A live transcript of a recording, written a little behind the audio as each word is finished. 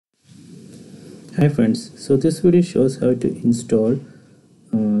Hi friends, so this video shows how to install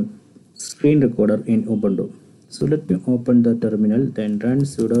uh, screen recorder in Ubuntu. So let me open the terminal, then run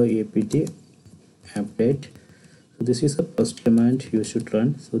sudo apt-update. So this is the first command you should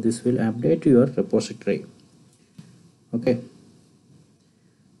run. So this will update your repository. Okay.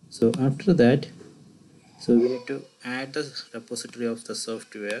 So after that, so we need to add the repository of the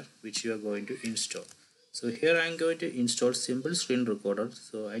software which you are going to install. So here I am going to install simple screen recorder.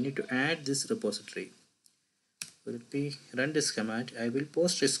 So I need to add this repository. Let me run this command. I will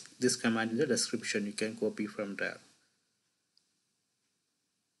post this command in the description. You can copy from there.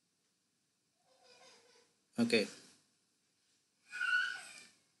 Okay.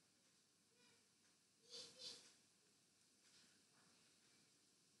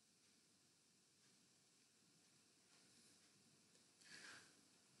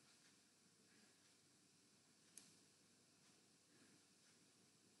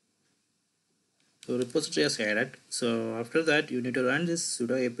 So repository is added. So after that you need to run this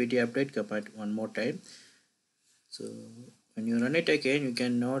sudo apt-update command one more time. So when you run it again, you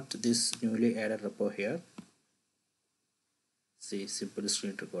can note this newly added repo here. See, simple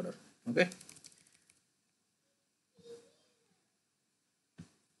screen recorder. Okay.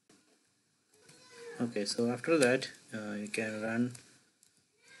 Okay, so after that you can run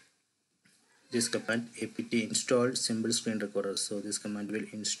this command apt install simple screen recorder. So this command will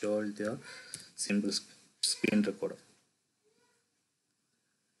install the simple screen recorder.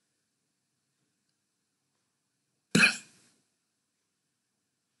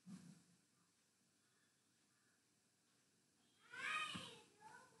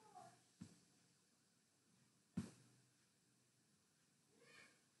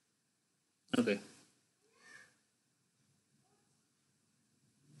 Okay.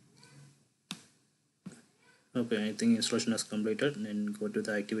 Okay, I think installation is completed. Then go to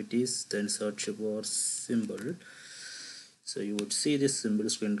the activities, then search for symbol. So you would see this symbol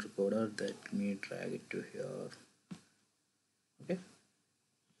screen recorder. Let me drag it to here. Okay.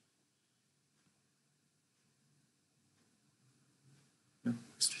 No,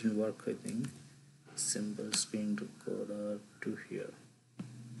 it didn't work. I think symbol screen recorder to here.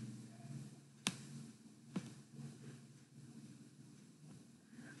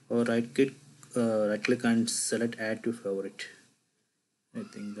 Or right click and select add to favorite. I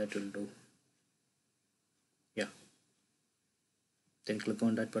think that will do. Yeah. Then click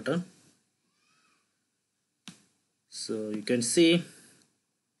on that button. So you can see.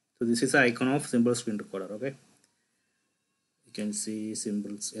 So this is the icon of symbol screen recorder. Okay. You can see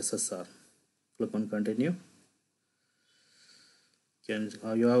symbols SSR. Click on continue.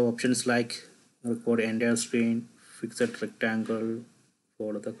 You have options like record entire screen, fixed rectangle,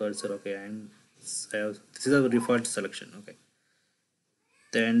 follow the cursor. Okay, this is a default selection. Okay,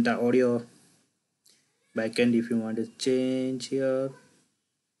 then the audio backend, if you want to change here,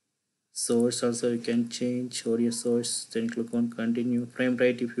 source also you can change audio source. Then click on continue. Frame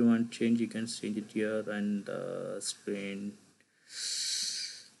rate, if you want to change, you can change it here, and screen.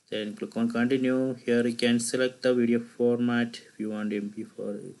 Then click on continue. Here you can select the video format. If you want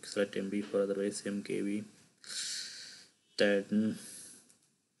MP4, select MP4, otherwise MKV. Then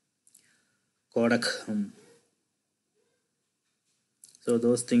codec. So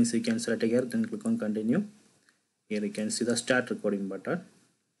those things you can select here. Then click on continue. Here you can see the start recording button.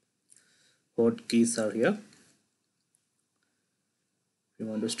 Hotkeys are here. If you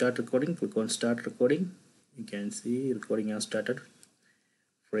want to start recording, click on start recording. You can see recording has started.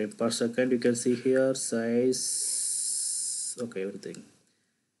 Frame per second, you can see here, size, okay, everything.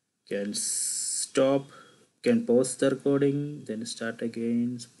 You can stop, you can pause the recording, then start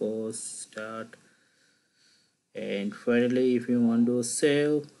again, pause, start, and finally if you want to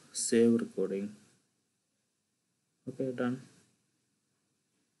save recording. Okay, done.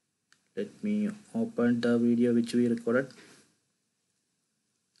 Let me open the video which we recorded.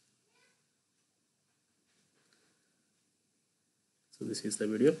 So this is the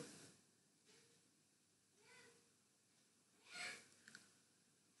video.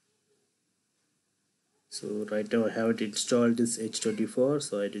 So right now I have it installed this H24,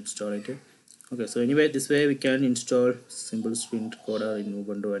 so I did install it. Okay, so anyway, this way we can install simple screen recorder in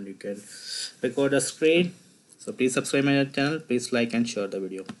Ubuntu and you can record a screen. So please subscribe my channel, please like and share the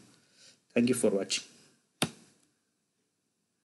video. Thank you for watching.